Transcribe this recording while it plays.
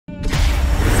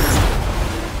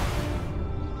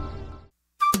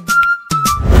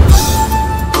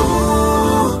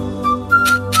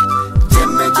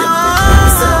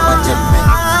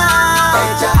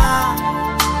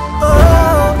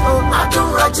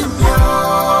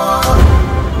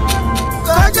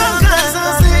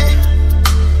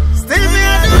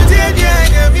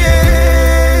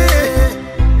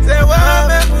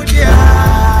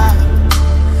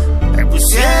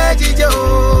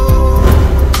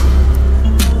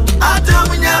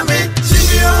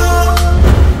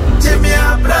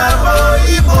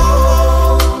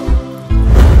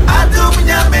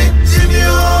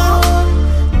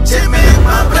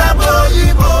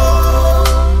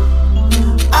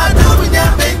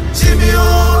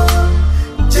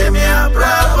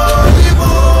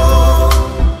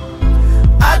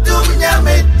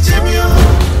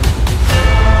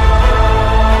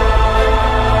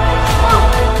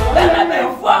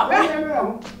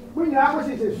When you are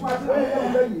smart,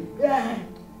 yeah.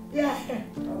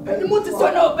 And you want to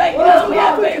say no bank.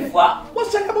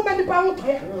 What's your number many pound?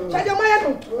 Shall your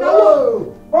man?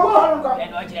 No.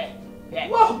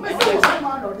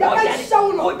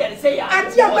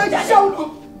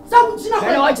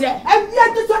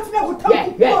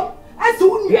 As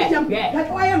soon as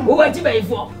who went to pay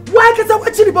for? Why can I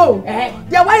watch the bow?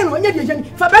 There were no Indian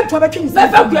for back to a king. For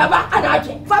back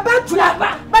to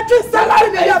Lava, but to salary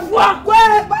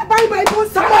where by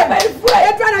post somewhere by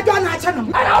trying to go on channel.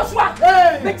 And also,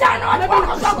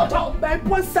 by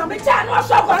post some Mechano,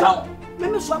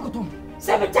 Member Swakoton.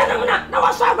 7 10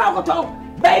 now Swakoton.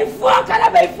 Bay 4 can I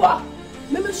bay 4?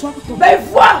 Member Swakoton. Bay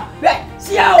 4.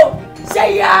 See how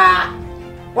say ya.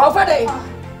 What for day?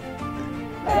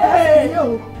 Hey,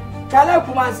 yo, Kala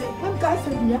Kumasi, I'm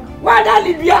Cassia. Why,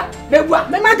 Libya?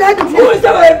 Mamma died of you,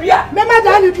 Libya. Mamma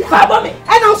died of you, Fabami,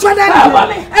 and I'll show that.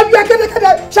 And we are going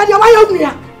to shut your eye on me.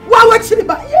 Why watch it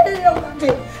by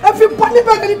everybody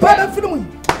back in the part of film?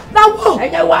 Now, what?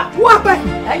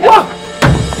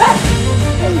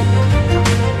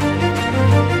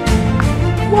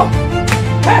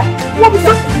 What was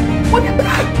that? What did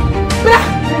that?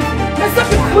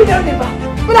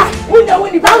 We know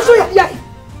when you bounce yet.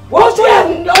 What's your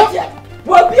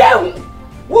what be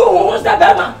who wants that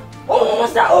Bama? Who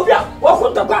wants that Obia? What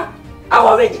would the back? I'm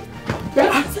already.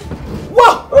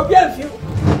 What? Obia, you.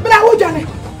 But I would done it.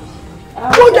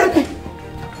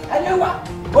 I know what?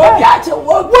 Obia,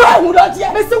 what would I say?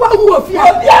 Mr. Who fear?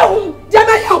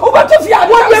 Jamaica, over to fear.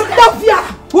 What you love fear?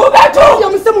 Who got to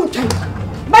Mr. Mountain?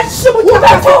 But she would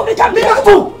have to be a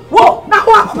fool. What? Now,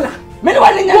 what?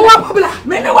 Meanwhile,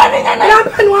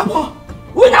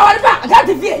 when I was back, I got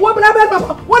to fear. What I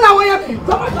am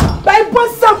by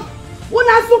Bossam. When I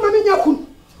saw my Yakun,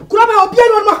 Grandma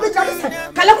appeared on my picture.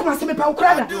 Kalakuma semi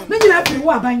Paukrana, then you have to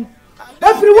walk by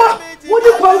everyone. What do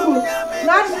you call you?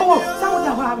 Not more, some of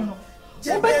the Havano.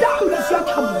 But down the shop.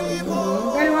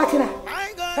 Very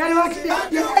much.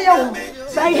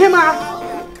 Say him out.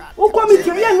 Who come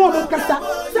into your normal casta?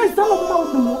 Say some of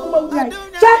them right.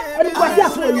 Chat and it was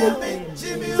just for you.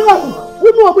 So, we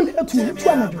know about to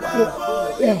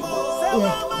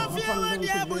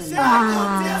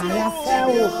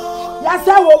yes,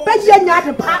 I will bet you not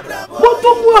a pack. What to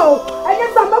go? I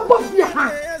guess I'm a boss.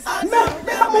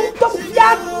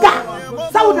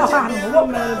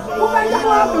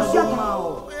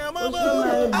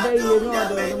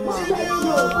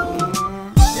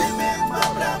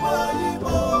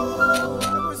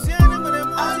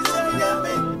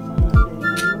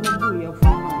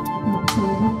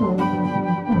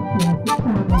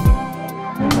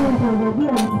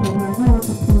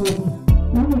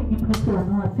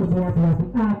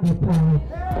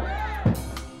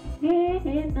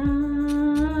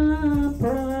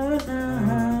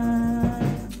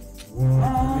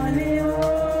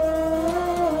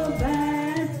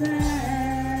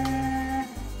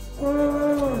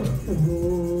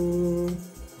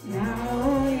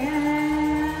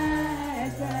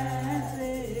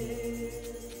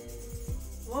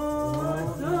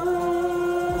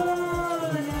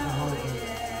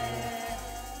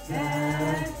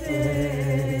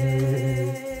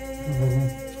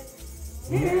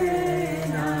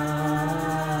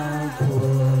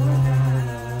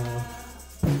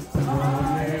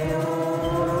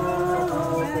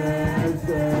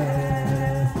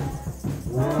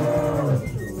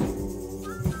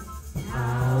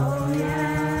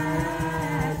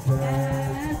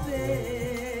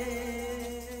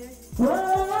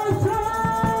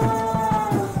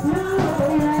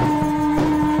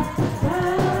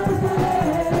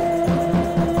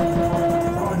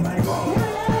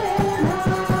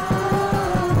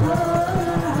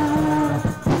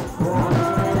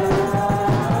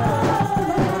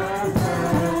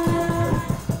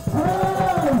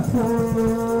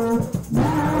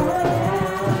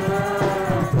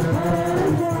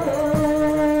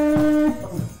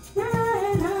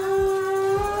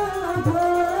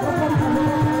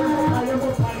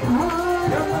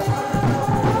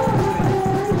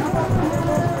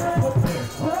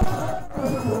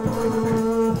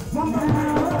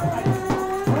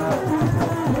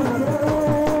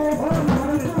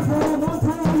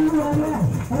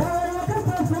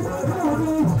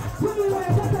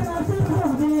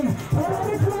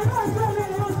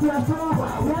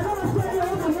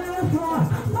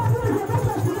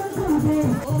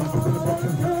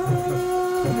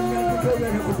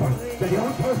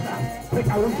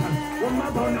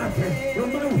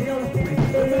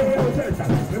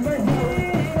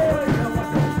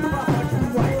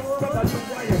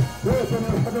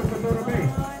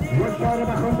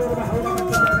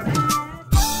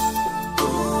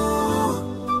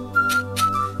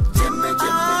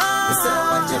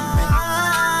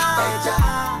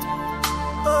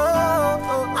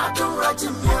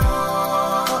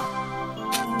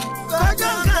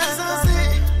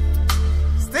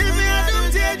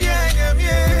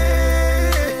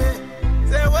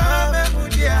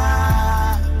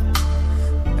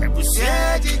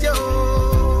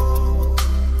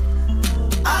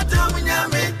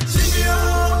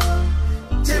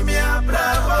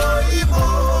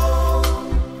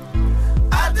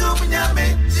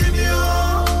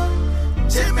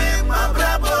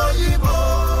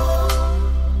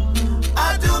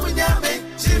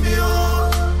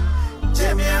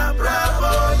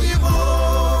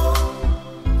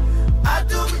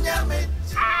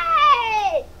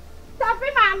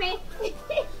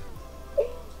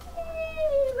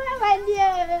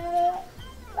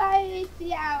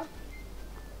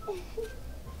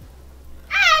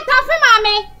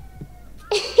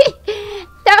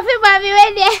 Mommy,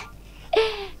 wait there.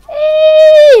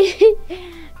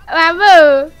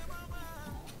 Mama.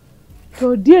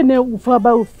 So dear ne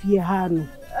ufaba ufie hano.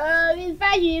 Oh, mi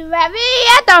faji baby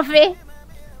ya tofi.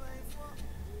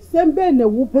 Sembe ne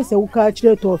wupese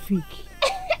ukachire Tofik.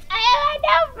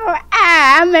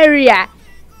 Maria.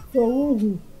 So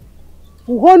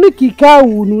uhonu kika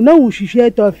unu na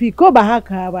ushishie Tofik ko ba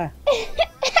haka ba.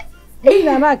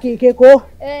 Ina na keke ko.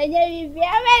 Je bi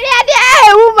Maria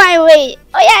dey woman way.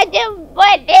 Oya je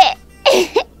body.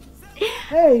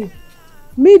 Hey.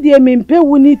 Mi die mimpe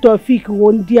wuni Tofik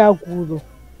wondi aguro.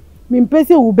 Mimpe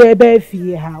se ubebe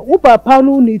fie ha. U papa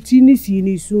no ne tini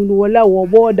sini sunu wala wo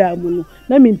boda mu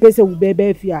na mimpe se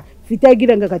ubebe fie. Fita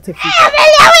gidanga katefi.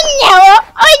 Amelia unyawo.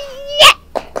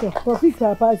 Oye. Tofik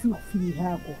papa si fie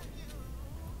ha ko.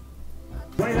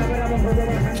 My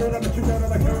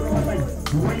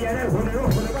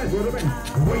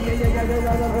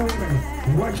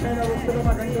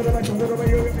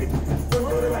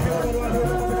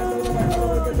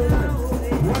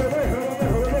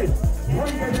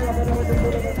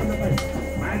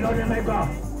Lord and my God,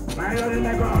 my Lord and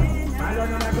my God, my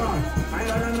Lord and my God, my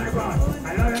Lord and my God,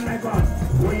 my Lord and my God.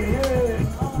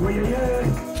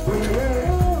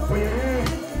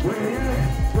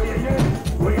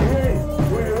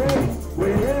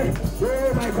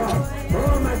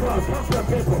 Oh my God, talk to your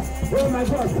people. Oh my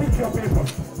God, speak to your people.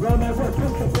 Oh my God,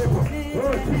 talk to your people.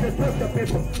 Oh Jesus, talk to your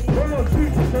people. Oh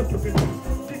Jesus, talk to your people.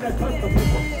 Jesus, talk to your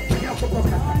people.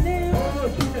 Oh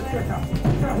Jesus, talk to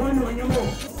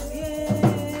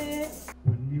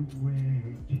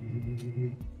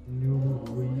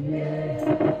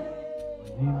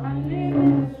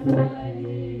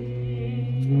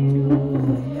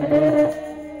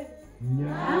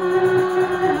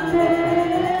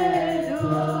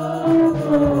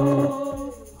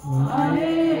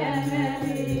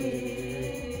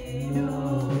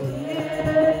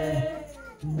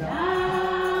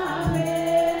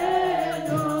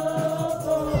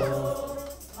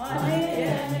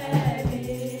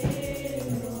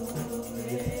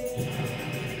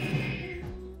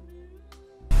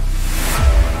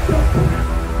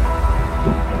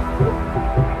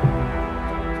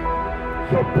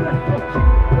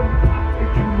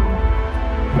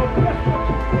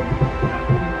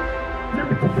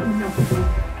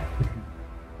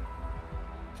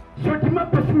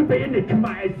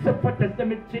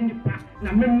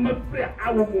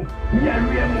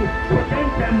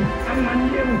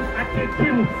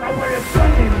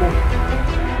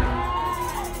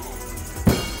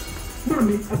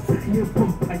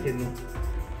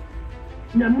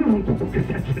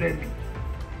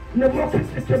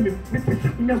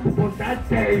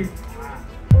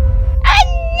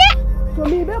So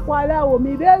mi be kwala o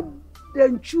mi be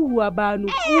denchu abanu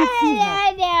ufi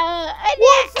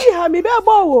ha mi be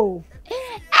bowo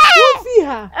ufi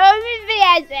ha Oh mi be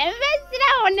ase mesira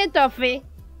woni Tofi.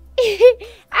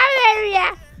 Amelia.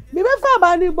 mi be fa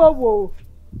bani bowo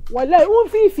wala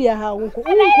ufi fi ha unko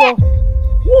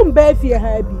be fi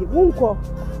ha bi unko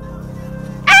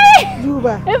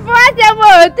Juba If I say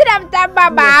mo tiram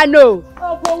tamba no.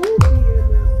 Opo ufi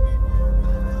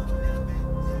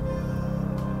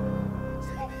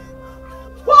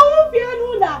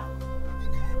Luna.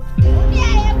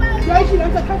 Yeah, she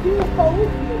doesn't cut you for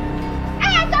I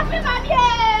don't feel my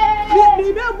me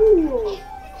be boo.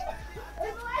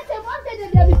 If I say one thing,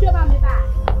 they'll be sure about me back.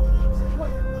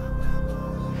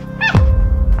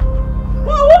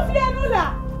 Oh, Luna.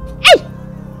 Hey!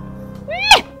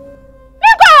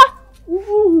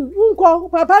 Unko,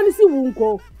 Papa, ni si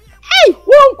unko. Hey!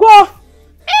 Unko!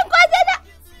 Unko,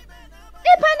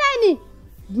 Panani.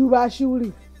 Juba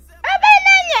Shuri.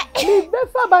 Mi be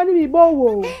fa bani mi bo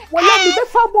wo. Wala mi be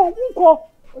fa bo unko.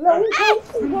 La unko.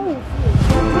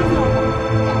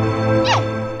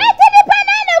 Eti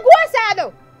panana guasado.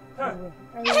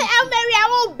 El Mary I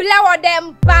won't blow them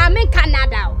pa me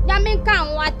Canada. Ya me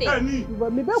kan wate.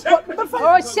 Mi be fa.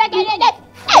 Oh shake it.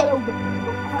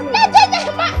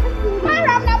 Ma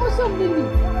ram na musum nini.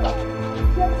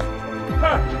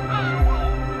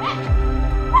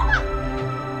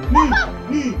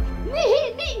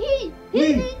 Ni.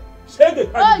 Say the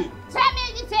oh, tell me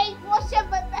you say worship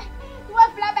what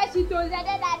flower she told that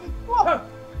daddy. Oh,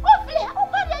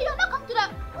 you're not come to that.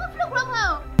 What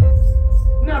flower?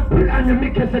 Na plan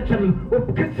make a section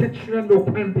of catch no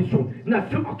can be so. Na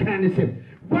so can say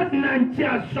what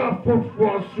nantia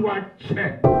for swatch.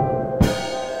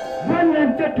 One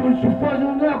nantia to for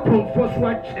no for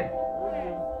swatch.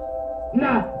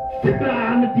 Na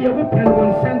and the open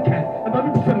one center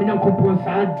about some young coupons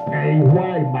I pay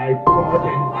why my God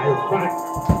and my fact.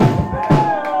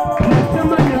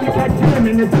 Somebody look at him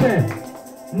in the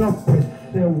No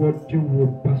say what you will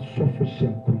pass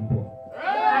sufficient combo.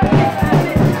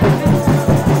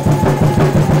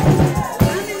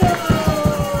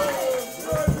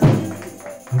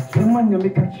 Someone you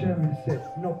make a chair and say,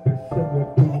 no say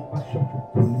what you will pass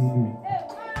sufficient me.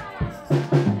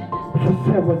 So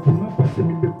say what you must pass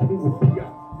me the cool here,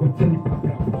 what's any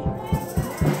papa.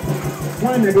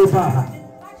 One of Baha.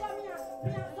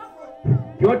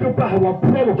 You're the Baha, what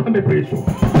pro come a place.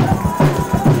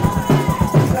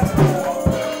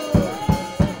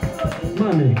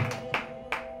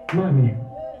 Mommy,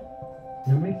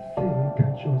 you make say you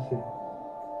can't show say.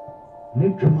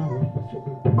 Nature man was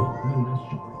possible to man not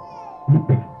sorry. Look,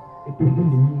 if you don't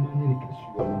know man, you can see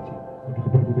what you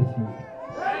want to see.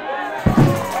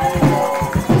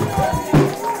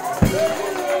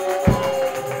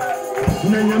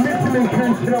 Now you make me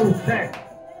can't show say.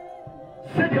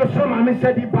 Said your son, I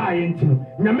said he buy into.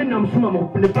 Yaminam Sumam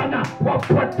of Levana,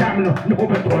 what time no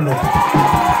over.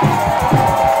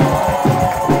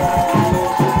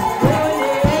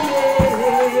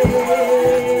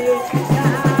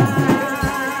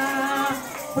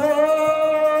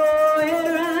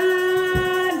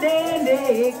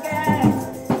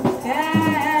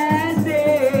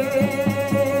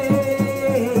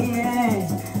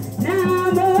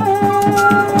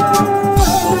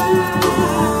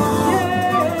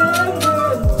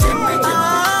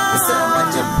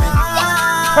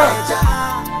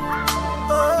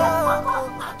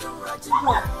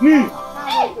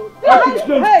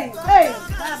 Hey,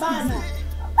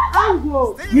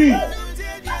 Ango.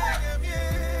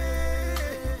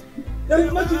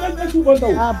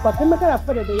 But I'm not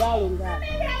afraid of the young guy.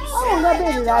 Oh, not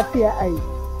very lafiya ai.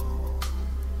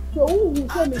 So who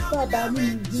say me fa ba ni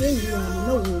ni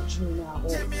no wo jina ho.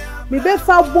 Me be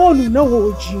fa bonu na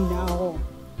wo jina ho.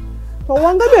 So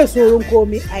wanga be so nko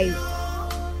mi ai.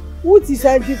 Wuti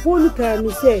santifo nu kan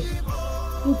mi say.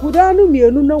 Nkuda no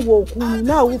mienu na wo kunu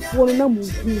na awufo no na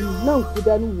mukunu na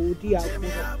nkuda no wo di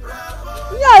akuru.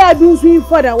 Yara bi nsu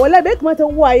ifada wala be kamata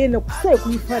wo aye na kusa ku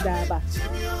ifada ba.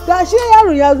 Gashi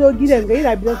yaro ya zo gidan ga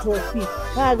ina bidan tofi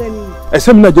ka gani.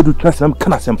 Esem na jedu transam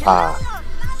kana sem pa.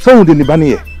 Sawun de ni bane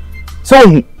ye.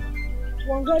 Sawun.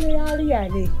 Wanga ne yariya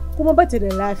ne kuma bata da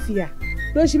lafiya.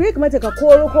 Don shi bai kamata ka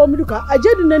koro ko mu duka a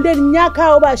jedu nan da ya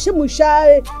kawo ba shi mu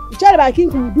share bakin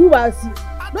ku duba su.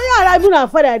 Don yara biyu na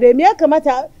fada da me ya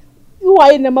kamata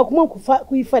iwaye na makuman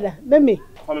ku yi fada dan me?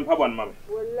 Famin fa ban mama.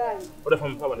 Wallahi. Oda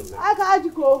famin fa ban. Aka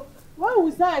ajiko wai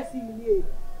wusa asiliye.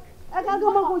 Aka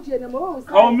ga makoce na mawa wusa.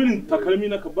 Kawo minin takalmi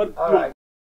na ka bar.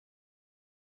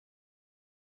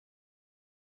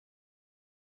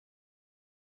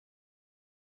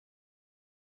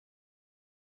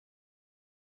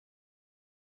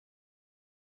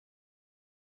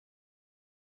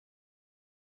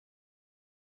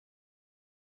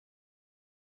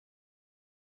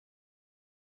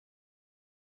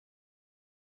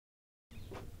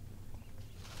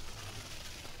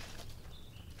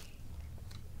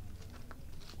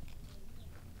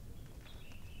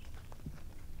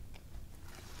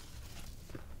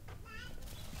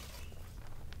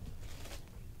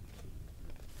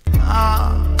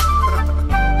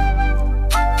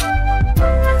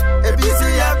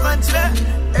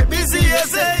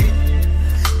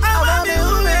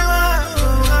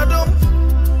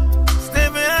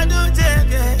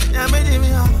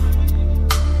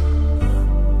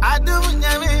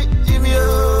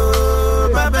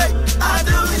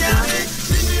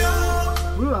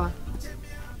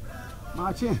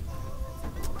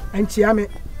 Anchiame.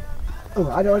 Oh,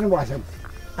 I don't know what him.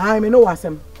 I may know what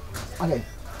him. Okay.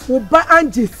 Uba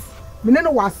Anjis. Me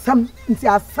no was some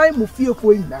into a sign of fear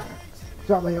for him now.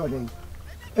 So my own.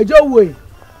 A Joe way.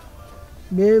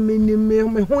 Me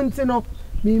hunting up.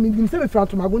 Me himself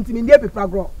from my gunting in the paper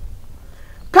grow.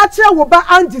 Catcher Uba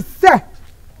Anjis, sir.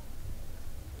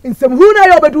 In some who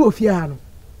I overdo a fiano.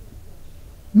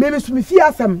 Me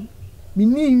fear some. Me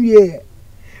near.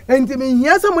 And to me,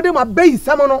 yes, some of them are base,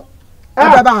 some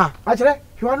Baba, actually,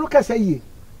 you are not say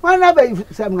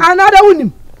one another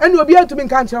winning, and you'll be able to make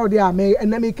cancer of the army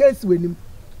and then make case with him.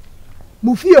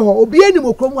 Mufio, or be any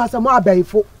more come was a more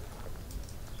bayful.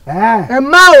 And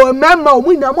Mao and Mamma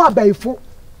win a more bayful.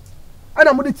 And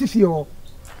I'm with Tifio.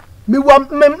 Me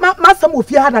want Master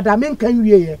Mufia that I mean can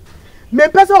you? Me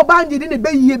person banded in a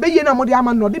bay, bay, and I'm the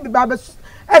Amman, no, the Babas,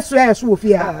 as well as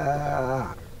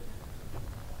Mufia.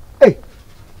 Hey.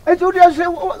 I told you,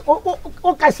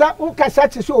 oh,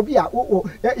 Cassette, so be young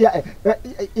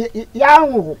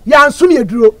Sumia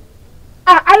drew.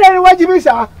 I don't know what you miss.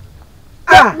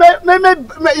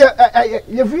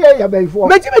 You fear your baby for.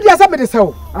 Make me somebody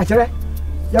so. I tell you,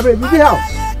 your baby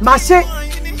house. Masse.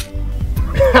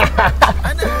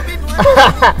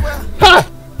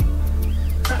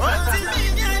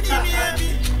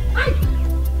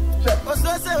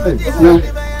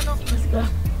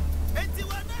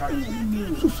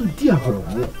 Susu dia bro.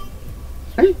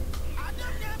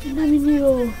 Na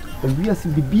minio. Ebi asi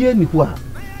bibie ni ho a.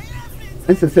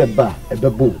 Ensese ba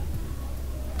ebebo.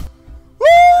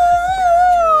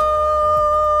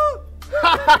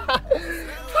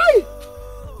 Hai.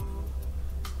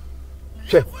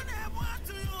 Che.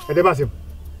 Ede basim.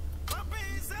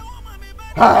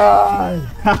 Hai.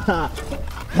 Hai.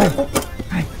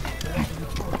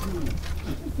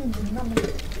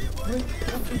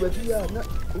 Na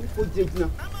o jejina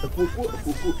ekoko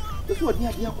eso odi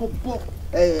ade akobo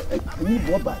ni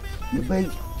boba ni bai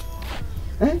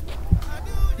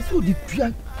eso di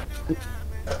tua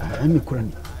ami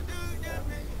kurani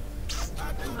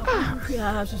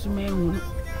Ya susu mehu.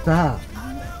 ta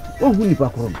o hu ni pa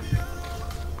koro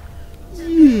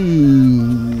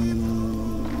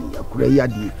akura ya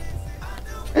di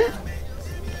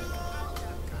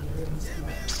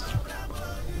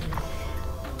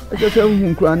Ese hu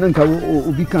nkura na nka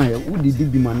obi kan ya udi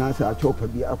di ma na sa achopa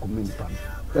bi akomeni pa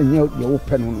anya ye wo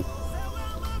pe no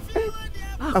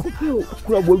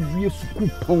akura wo wie suku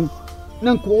pon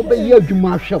na nka wo be ye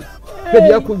adwuma hwew pe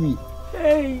dia ko wi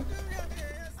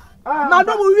Na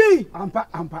do mu wi. Ampa.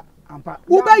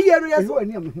 Wo be ye yeso.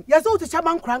 Yeso to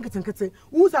chama nkura nketenkete.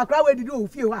 Wo sa akura we didi o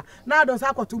fie ho a na do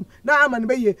sa akotum na ama ne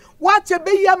be ye. Wa che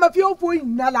be ye ma fie ofo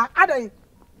nyala adan.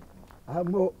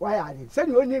 Amo wa ya ni se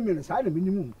ni oni mi no sa na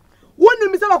minimum.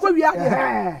 Woni mi se ba kwa wi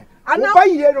ade. Ana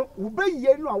wo be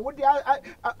ye no a wo de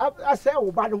ase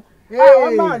wo ba no.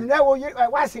 Ah ma na wo ye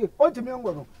wa se o timi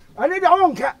ngo no. Ani de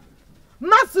won ka.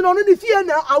 Masu no ni fie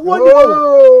na awo ni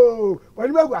o.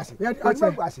 Wani magu ase.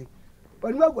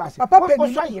 Wani magu ase. Papa pe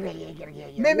ni so yere.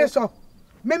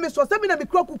 Meme so se me na me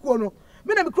kura kukuo no.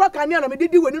 Me na me kura kanea na me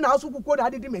didi wani na aso kukuo na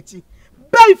adidi mechi.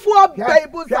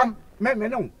 Beibo sam. Me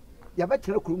no. Ya ba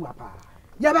tira kuru apa.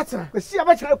 Ya betra. Kwesi ya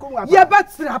ba tira kuru apa. Ya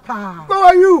betra pa. Go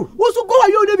are you? Wo so go are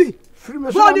you debi?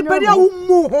 Go ni peni a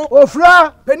ummu ho.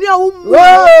 Ofra. Peni a ummu.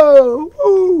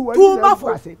 Oh. Tu ma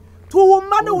fo. Tu wo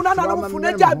ma na una na no fu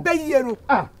na ja beye no.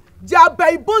 Ah. Ja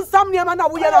beibo sam ne ma na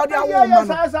wo ye na odi a wo ma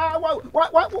no.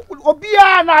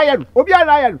 Obia na aye no.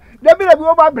 Debi na bi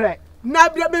wo ba bre. Na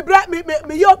bia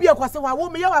me ye obi akwase wan wo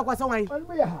me ye akwase wan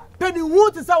peni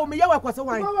hu ti sa wo me ye akwase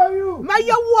wan ma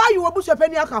ye wo ayi wo buhwe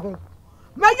peni aka ho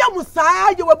ma ye musa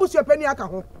ye wo buhwe peni aka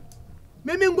ho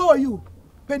me ngo wo you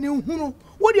peni hunu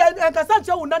wo di enkasa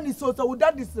nche wo na ni so wo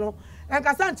da dis no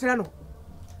enkasa nche no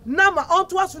na ma on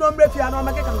to aso no mre fia no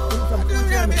ma keka no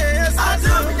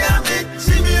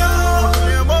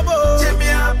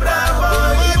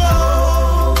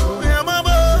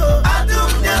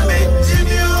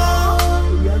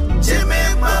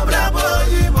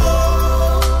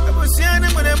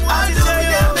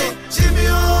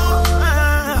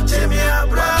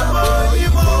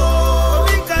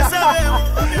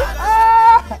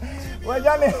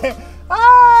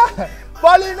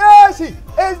Pollination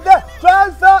is the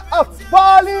transfer of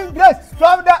pollen grace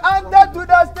from the under to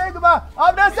the stigma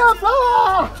of the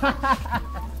sunflower.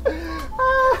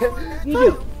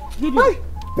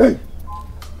 Hey.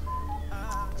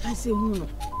 I say no.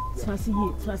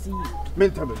 Swasi.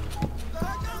 Mentally.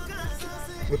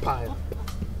 The pie.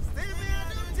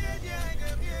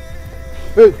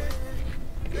 Hey.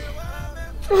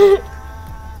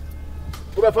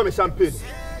 Who have me champagne?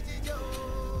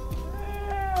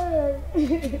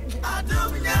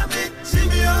 ADOM NYAME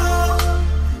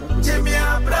Jimmy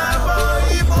Bravo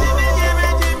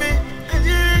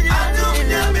ADOM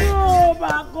NYAME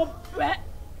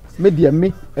Media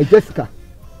me Jessica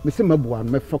me se maboa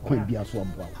me fa kwan bia so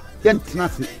aboa ye ntena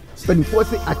se panifo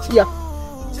se achia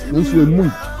nso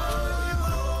emu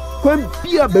kwan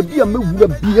bia ba bia mewura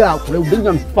bia akore wo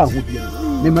nya mfa ho bia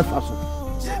me mefa so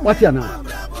wati ana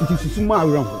nti susu ma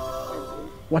awra ho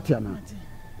wati ana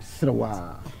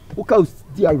srewa uka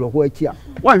di awra ho achia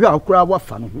wan hwe akora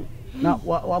wafa no ho na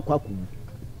wakwa kubu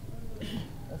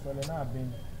asole na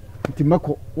abin nti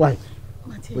mako wai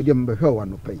wo de mbehwe wa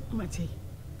no pai mate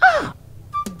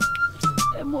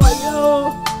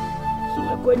Emoyo,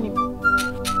 sume kweni.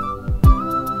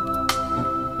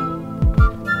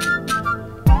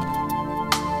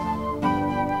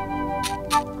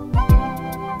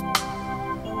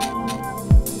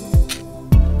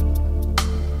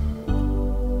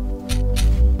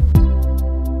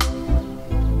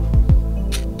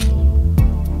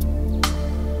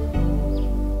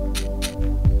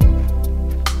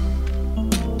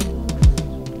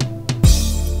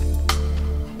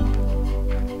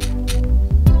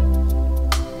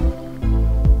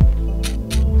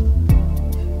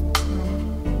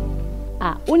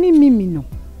 Oni mimi no.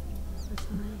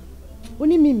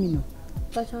 Oni mimi no.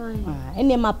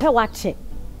 Ene mape wache.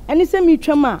 Eni se mi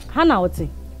twema hana wote.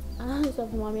 So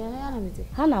mommy ana mete.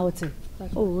 Hana wote.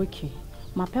 Oh okay.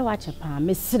 Mape wache pa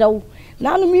mesrew.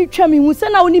 Na anu mi twa mi hu se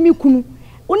na oni mi kunu.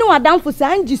 Oni wadamfo se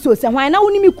anji so se hwan na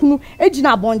oni mi kunu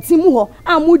ejina bonti mu ho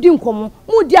amudi nkomo.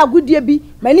 Mudi agudie bi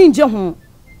mani nje ho.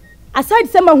 Aside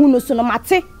se ma hu no so no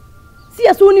mate. Si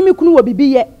yeso oni mi kunu wo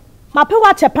bibi ye. Mape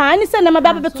wache pa ani se na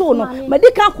mabe beto no.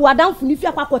 Madika ko wadamfo ni fi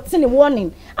akwakote ne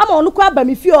warning. Ama onu ko aba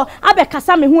mi fi o abe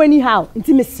kasa me ho ani how.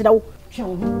 Nti mesrew. Twa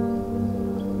ho.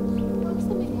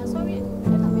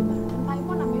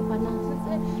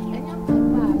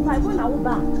 I want to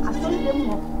buy. I told them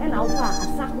more, and I'll buy.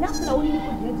 I sat next to the only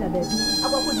good nature that I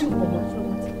will do for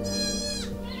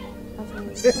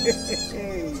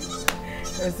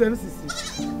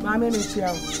Mamma, I'm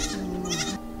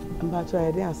about to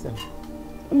answer.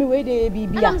 Let me wait,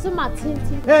 baby. I'm so much.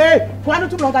 Hey, why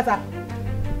don't you know that?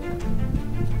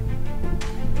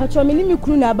 But you're meaning me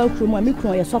croon about you, my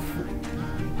micro, your soft.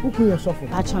 Who can you suffer?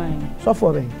 I try.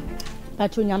 Suffer.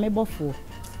 But you Yame Bofo.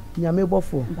 Yame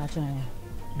Bofo. But I.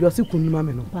 Do you see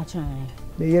Kunimame no? Pachan.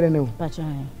 The year no.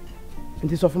 Pachan. And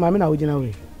this of mammy now, you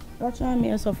know. Pachan, me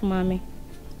as of mammy.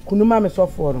 Kunumame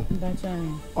soft for them.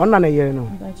 Pachan. On a year no.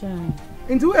 Pachan.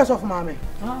 Into years of mammy.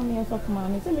 Ah, me as of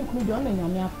mammy. Send me could on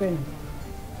and your friend.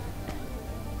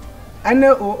 I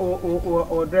know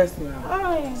or dress me.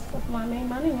 Ah, yes, of mammy.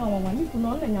 Money no one. You could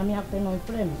not and your friend on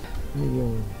friend.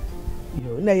 You,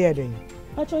 no, yeah, then.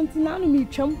 I try to none me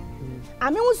chum. I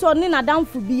mean, we saw Nina down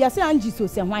for be as Angie so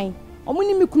say wine.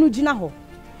 Omuni mi kunu gina ho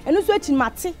eno so echi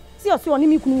mate si o se oni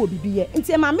mi kunu wo bibiye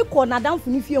nti ma me ko na danfo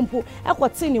ni fie mpo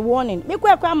ekote ni warning me ko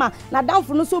ekwa ma na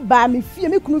danfo no so ba me fie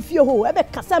me kunu fie ho ebe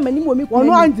kasa mani mo mi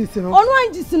kunu ono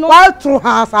anjisi no wa tru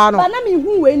ha sa no ba na mi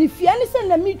hu we ni fie ni se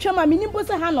na mi twa ma mi nimpo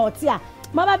se ha na ote a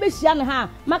ma ba be hia ne ha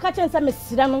maka chen se me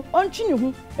sira no ontwi ni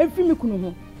hu efi mi kunu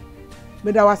ho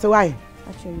me da wase wai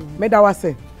me da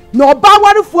wase no ba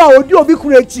warefo a odi obi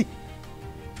kunu echi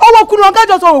owo kunu oga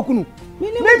jo so owo kunu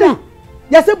me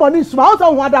yes, bonny small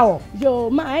on what hour. Yo,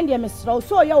 my India Miss Row,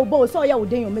 so your bow, so your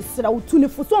day, Miss Row, to the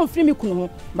Fuson free kunu,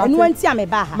 but no one tia me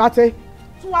baha. Mate,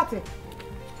 what it?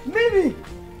 Maybe,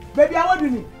 baby, I want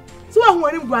you. So I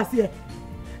want him to here.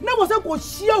 Now was a good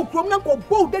shield from Uncle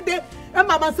Bo the day, and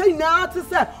Mamma say now to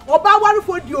say, or by one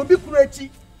for you be crazy.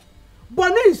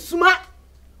 Bonny smart.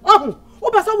 Oh,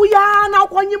 but so we are now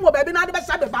calling you, baby, not the best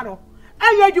of the battle.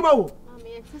 And you know.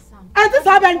 And this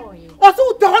happened.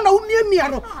 Also, don't know me,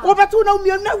 over to know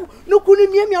me, no,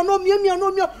 couldn't me,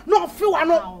 no, few,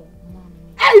 no.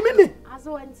 Hey, Mimi, as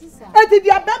well, and did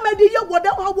you have me,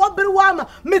 whatever, what be one,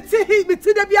 me see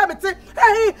the biamity,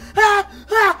 hey,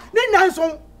 then and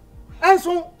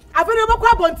so, I've never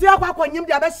quite on Tia when you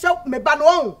have a shout me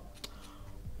banon.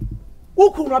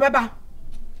 Who could remember?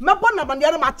 My bonnet, my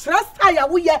other mattress, I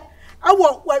we yet, I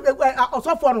won't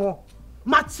also for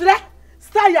mattress.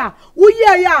 Staya, we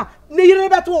ya near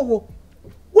beto.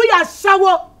 We are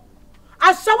shower.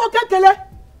 A shower catele.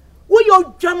 We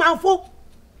your German folk.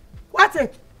 What's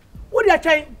it? What are you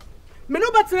saying? Me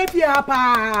no better if you have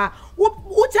pa.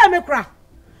 What time me cry?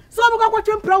 So I'm going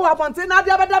to pro upon say now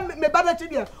the other me bad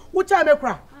children. What time me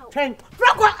cry? Train.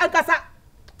 Franco and Casa.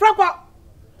 Franco.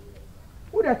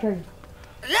 What are you saying?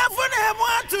 Yeah, for them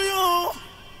what to you.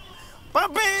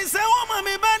 Papa say woman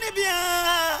me bani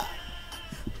bia.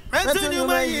 Mentu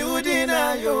my you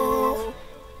deny yo.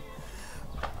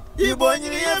 You born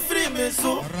you free me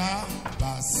so.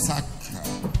 Rabasaka.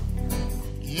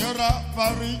 Yora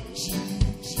parichi.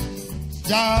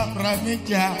 Ja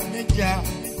ramija.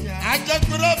 Aja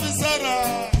kura bisara.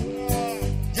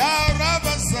 Ja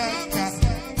rabasaka.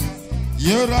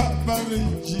 Yora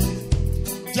parichi.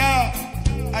 Ja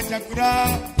aja kura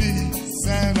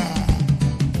bisara.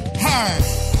 Hi.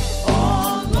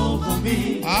 All over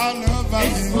me.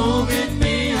 It's moving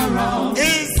me around.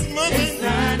 It's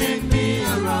turning me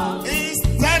around. It's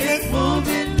turning.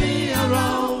 Moving me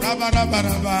around.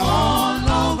 All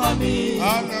over me.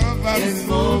 It's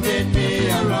moving me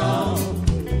around.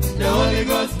 The Holy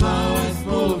Ghost power is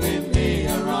moving me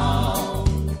around.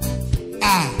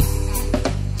 Ah,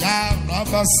 Ja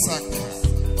Rabasaka.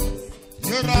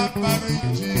 Yura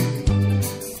Pariji.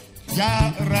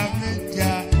 Ja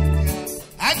Ramija.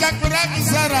 Ajakura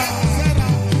Bizara.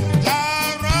 Ja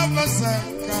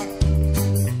Rabasaka.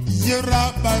 Yura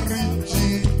Pariji.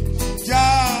 Ja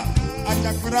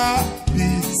Ajakura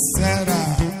Bizara.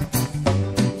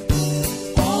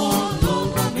 All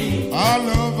over me.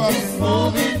 It's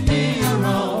moving me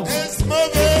around. It's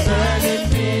moving. Turning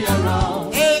me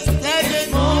around. It's turning.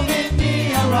 Moving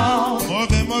me around.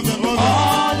 Moving.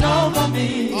 All over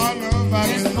me. All over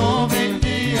It's me. moving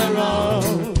me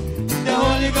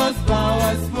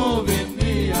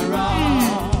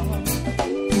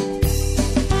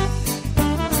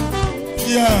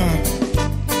Yeah.